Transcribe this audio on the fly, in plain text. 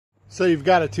So you've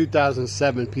got a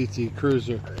 2007 PT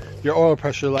Cruiser. Your oil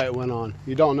pressure light went on.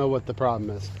 You don't know what the problem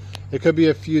is. It could be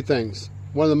a few things.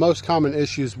 One of the most common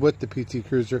issues with the PT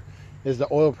Cruiser is the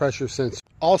oil pressure sensor,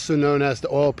 also known as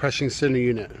the oil pressure sending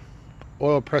unit.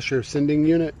 Oil pressure sending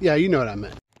unit? Yeah, you know what I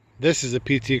meant. This is a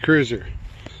PT Cruiser.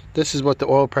 This is what the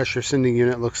oil pressure sending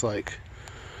unit looks like.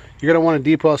 You're going to want a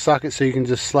deep well socket so you can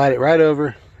just slide it right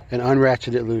over and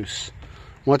unratchet it loose.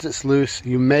 Once it's loose,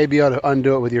 you may be able to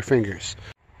undo it with your fingers.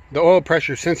 The oil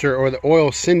pressure sensor, or the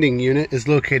oil sending unit, is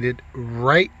located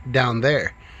right down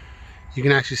there. You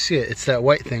can actually see it. It's that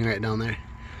white thing right down there.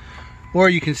 Or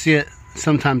you can see it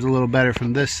sometimes a little better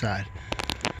from this side.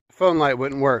 The phone light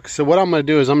wouldn't work. So what I'm going to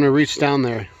do is I'm going to reach down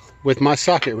there with my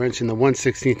socket wrench in the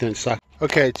 1/16 inch socket.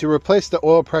 Okay, to replace the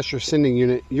oil pressure sending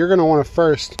unit, you're going to want to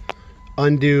first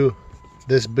undo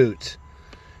this boot.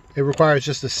 It requires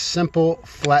just a simple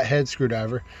flathead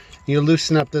screwdriver. You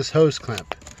loosen up this hose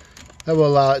clamp. That will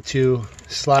allow it to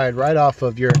slide right off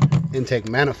of your intake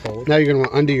manifold. Now you're going to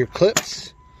want to undo your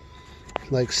clips,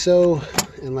 like so,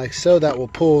 and like so. That will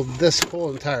pull this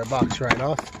whole entire box right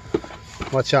off.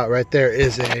 Watch out, right there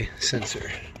is a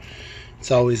sensor.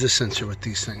 It's always a sensor with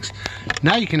these things.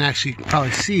 Now you can actually probably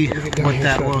see what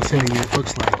that oil sending unit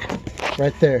looks like.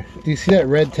 Right there. Do you see that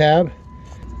red tab?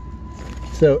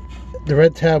 So the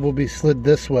red tab will be slid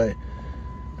this way.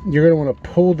 You're going to want to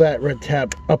pull that red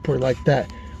tab upward like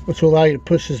that, which will allow you to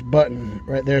push this button.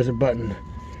 Right there's a button.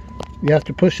 You have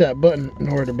to push that button in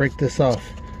order to break this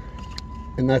off.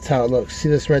 And that's how it looks. See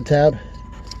this red tab?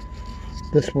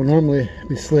 This will normally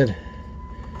be slid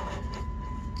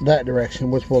that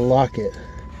direction, which will lock it.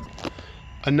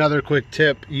 Another quick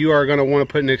tip, you are going to want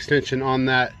to put an extension on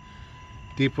that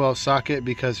deep well socket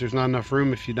because there's not enough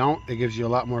room. If you don't, it gives you a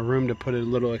lot more room to put a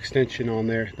little extension on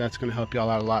there. That's going to help y'all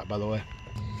out a lot, by the way.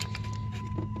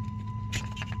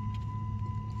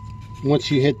 Once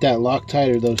you hit that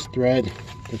Loctite, or the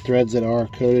threads that are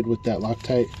coated with that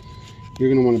Loctite, you're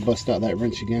going to want to bust out that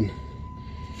wrench again.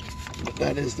 But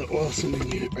that is the oil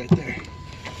sending unit right there.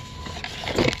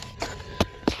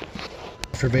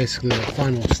 For basically the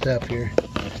final step here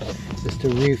is to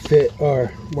refit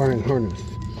our wiring harness.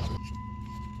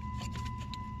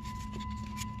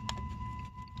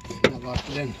 That locked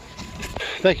it in.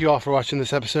 Thank you all for watching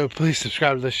this episode. Please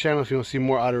subscribe to this channel if you want to see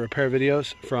more auto repair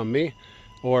videos from me,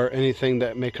 or anything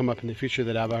that may come up in the future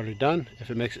that I've already done. If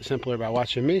it makes it simpler by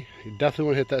watching me, you definitely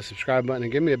want to hit that subscribe button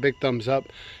and give me a big thumbs up,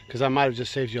 because I might have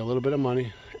just saved you a little bit of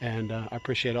money, and I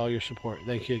appreciate all your support.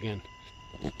 Thank you again.